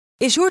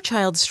Is your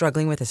child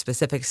struggling with a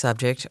specific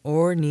subject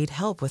or need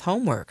help with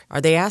homework?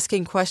 Are they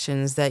asking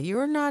questions that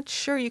you're not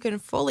sure you can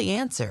fully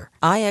answer?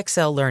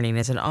 IXL Learning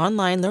is an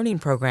online learning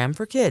program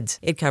for kids.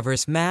 It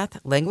covers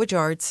math, language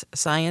arts,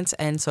 science,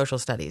 and social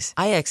studies.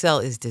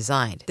 IXL is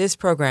designed. This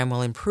program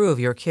will improve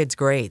your kids'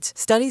 grades.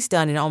 Studies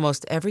done in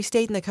almost every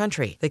state in the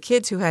country. The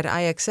kids who had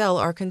IXL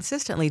are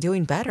consistently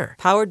doing better.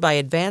 Powered by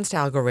advanced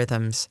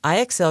algorithms,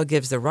 IXL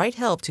gives the right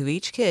help to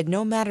each kid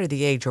no matter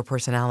the age or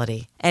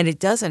personality. And it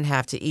doesn't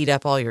have to eat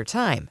up all your time.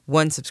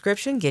 One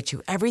subscription gets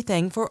you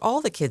everything for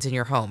all the kids in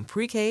your home,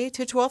 pre-K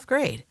to 12th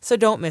grade. So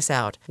don't miss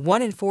out.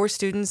 1 in 4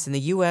 students in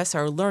the U.S.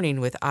 are learning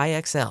with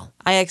IXL.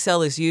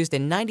 IXL is used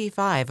in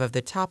 95 of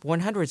the top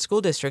 100 school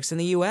districts in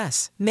the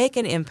U.S. Make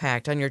an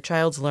impact on your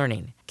child's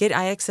learning. Get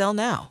IXL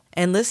now.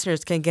 And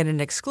listeners can get an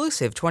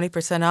exclusive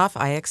 20% off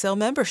IXL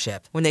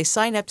membership when they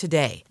sign up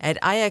today at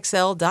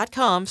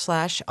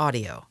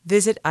IXL.com/audio.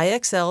 Visit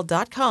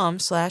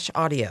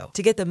IXL.com/audio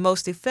to get the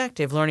most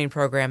effective learning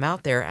program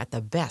out there at the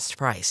best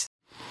price.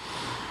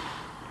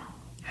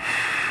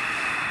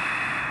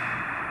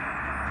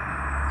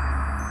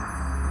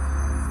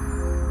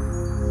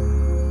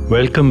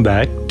 Welcome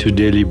back to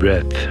Daily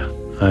Breath.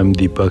 I'm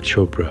Deepak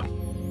Chopra.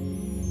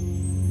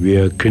 We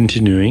are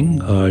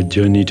continuing our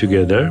journey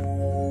together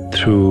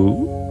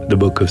through the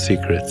Book of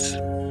Secrets.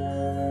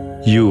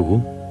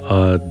 You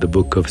are the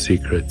Book of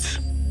Secrets.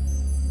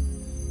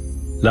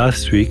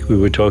 Last week we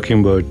were talking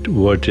about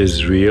what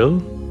is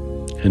real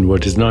and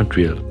what is not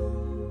real,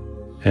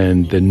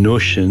 and the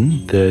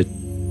notion that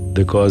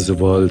the cause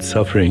of all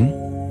suffering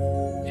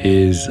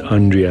is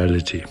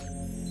unreality.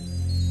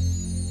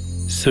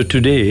 So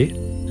today,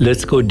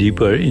 let's go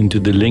deeper into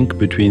the link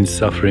between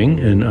suffering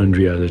and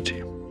unreality.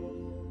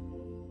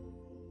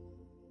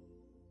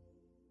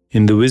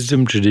 In the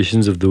wisdom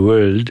traditions of the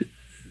world,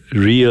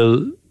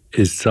 real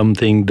is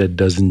something that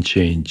doesn't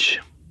change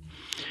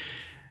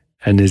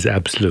and is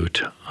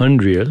absolute.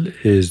 Unreal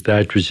is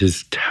that which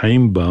is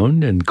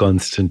time-bound and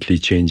constantly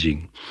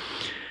changing.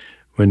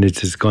 When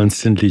it is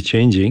constantly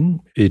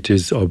changing, it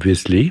is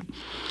obviously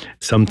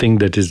something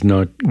that is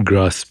not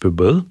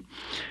graspable,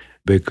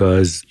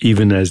 because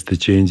even as the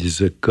change is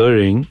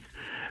occurring,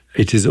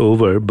 it is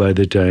over by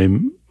the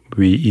time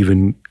we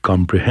even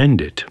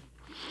comprehend it.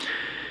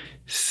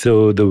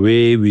 So the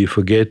way we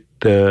forget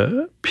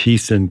the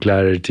peace and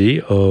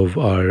clarity of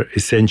our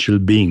essential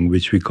being,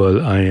 which we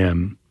call I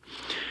am,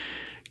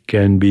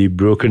 can be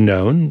broken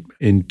down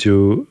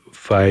into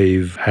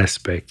 5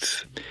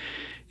 aspects.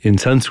 In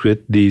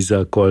Sanskrit, these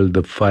are called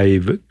the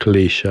 5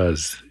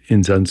 kleshas.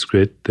 In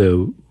Sanskrit,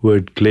 the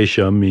word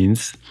klesha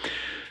means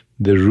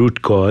the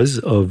root cause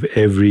of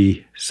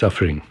every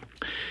suffering.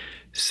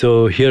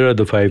 So here are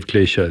the 5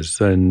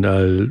 kleshas, and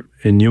I'll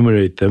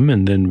enumerate them,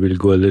 and then we'll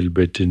go a little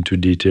bit into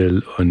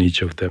detail on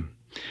each of them.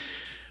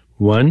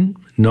 1,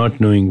 not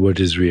knowing what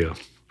is real.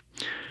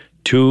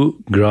 2,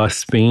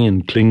 grasping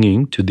and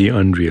clinging to the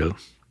unreal.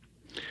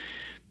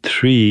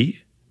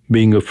 3,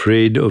 being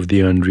afraid of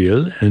the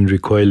unreal and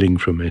recoiling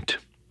from it.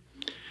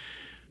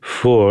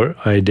 4,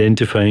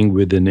 identifying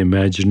with an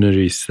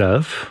imaginary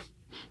self,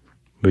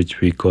 which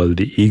we call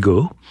the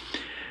ego.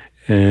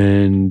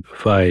 And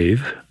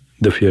 5,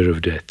 the fear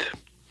of death.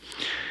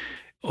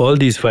 All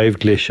these 5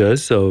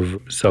 kleshas of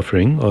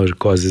suffering or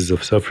causes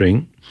of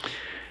suffering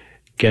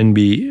can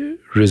be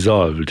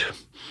resolved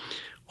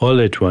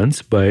all at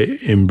once by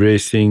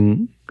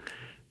embracing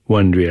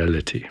one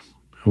reality.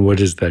 What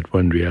is that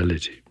one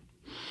reality?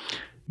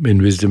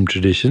 In wisdom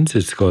traditions,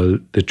 it's called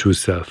the true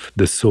self,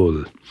 the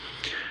soul,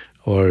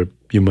 or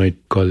you might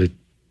call it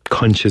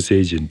conscious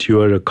agent.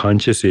 You are a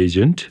conscious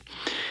agent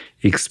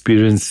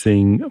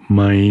experiencing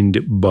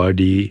mind,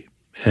 body,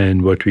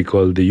 and what we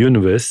call the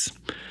universe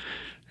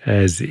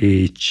as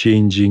a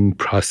changing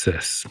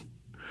process.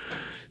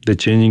 The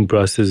changing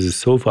process is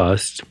so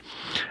fast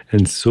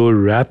and so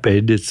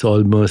rapid, it's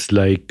almost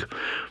like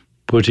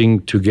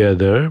putting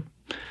together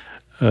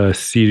a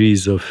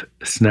series of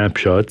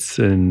snapshots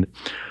and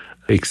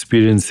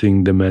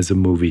experiencing them as a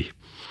movie.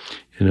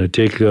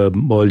 Take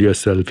all your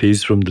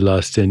selfies from the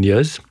last 10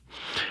 years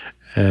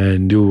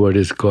and do what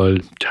is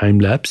called time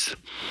lapse.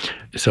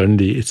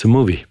 Suddenly, it's a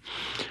movie.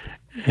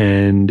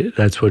 And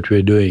that's what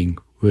we're doing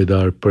with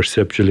our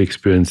perceptual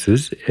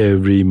experiences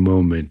every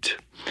moment.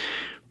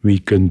 We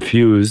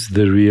confuse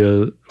the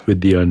real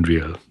with the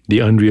unreal. The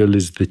unreal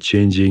is the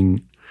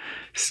changing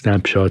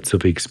snapshots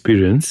of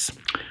experience.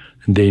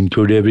 And they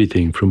include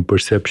everything from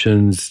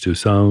perceptions to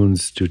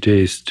sounds, to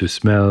taste, to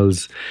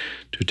smells,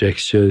 to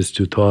textures,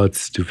 to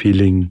thoughts, to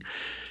feeling,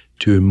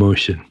 to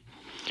emotion,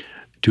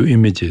 to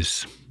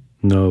images.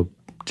 Now,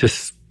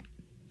 just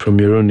from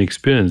your own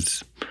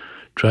experience,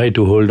 try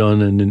to hold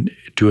on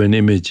to an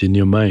image in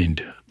your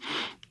mind,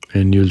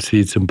 and you'll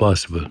see it's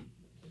impossible.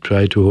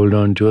 Try to hold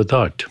on to a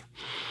thought.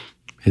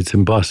 It's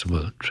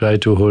impossible. Try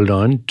to hold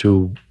on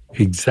to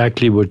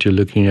exactly what you're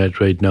looking at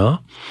right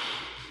now.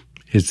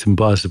 It's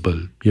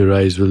impossible. Your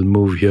eyes will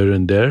move here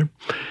and there,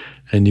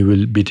 and you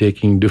will be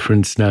taking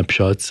different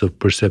snapshots of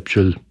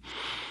perceptual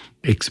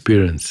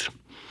experience.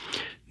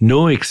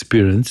 no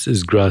experience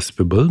is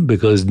graspable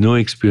because no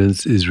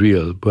experience is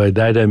real. By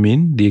that I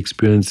mean the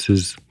experience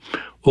is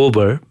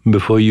over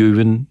before you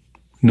even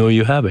know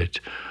you have it.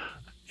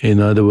 In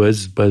other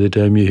words, by the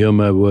time you hear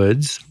my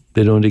words,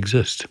 they don't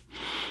exist.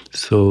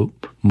 So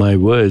my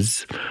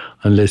words,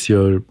 unless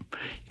you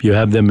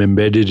have them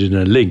embedded in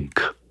a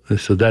link,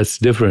 so that's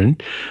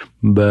different,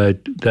 but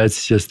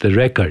that's just the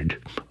record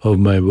of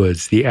my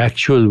words. The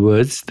actual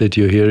words that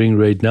you're hearing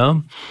right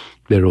now,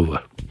 they're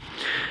over.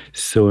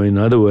 So in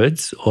other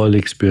words, all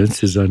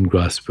experience is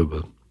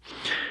ungraspable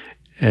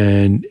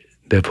and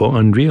therefore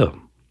unreal.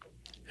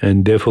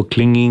 And therefore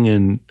clinging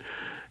and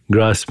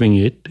grasping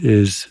it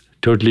is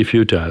totally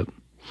futile.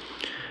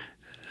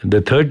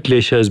 The third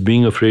klesha is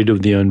being afraid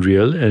of the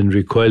unreal and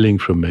recoiling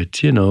from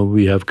it.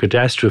 We have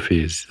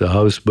catastrophes. The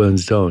house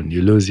burns down.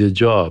 You lose your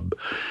job.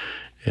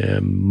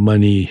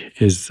 Money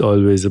is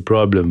always a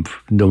problem,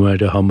 no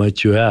matter how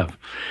much you have.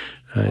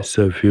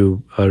 So if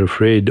you are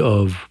afraid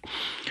of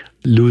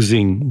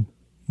losing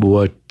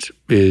what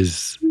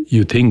is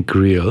you think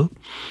real,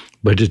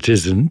 but it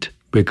isn't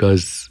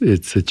because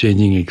it's a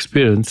changing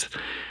experience,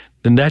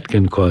 then that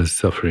can cause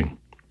suffering.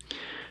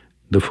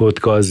 The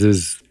fourth cause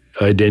is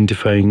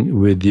identifying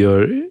with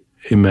your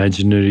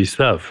imaginary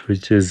self,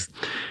 which is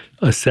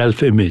a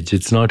self-image.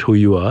 It's not who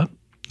you are,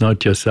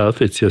 not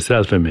yourself, it's your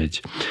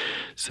self-image.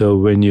 So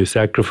when you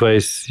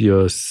sacrifice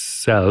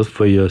yourself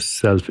for your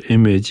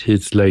self-image,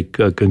 it's like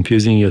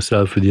confusing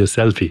yourself with your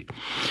selfie.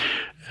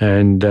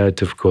 And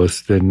that, of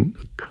course, then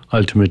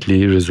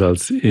ultimately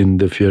results in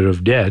the fear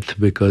of death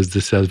because the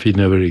selfie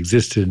never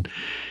existed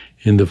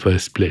in the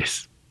first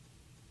place.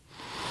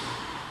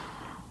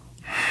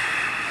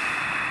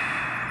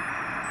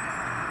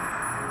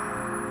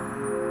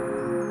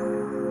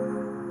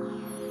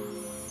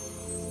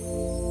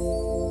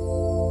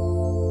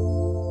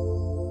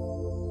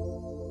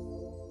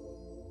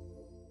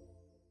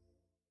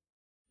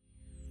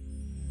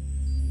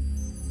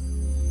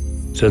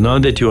 So now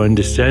that you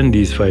understand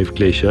these 5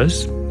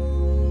 kleshas,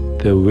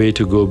 the way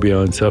to go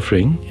beyond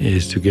suffering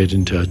is to get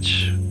in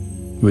touch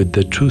with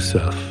the true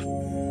self,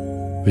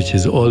 which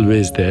is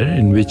always there,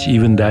 in which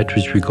even that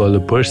which we call a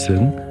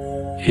person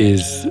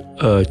is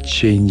a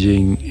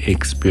changing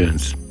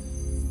experience.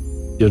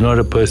 You're not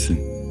a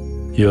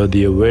person. You're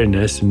the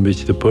awareness in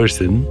which the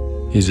person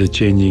is a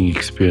changing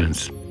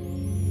experience.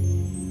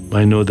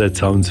 I know that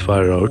sounds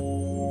far out.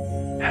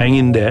 Hang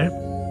in there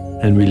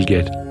and we'll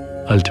get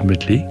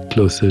ultimately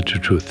closer to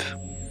truth.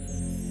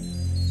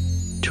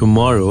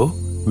 Tomorrow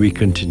we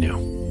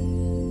continue.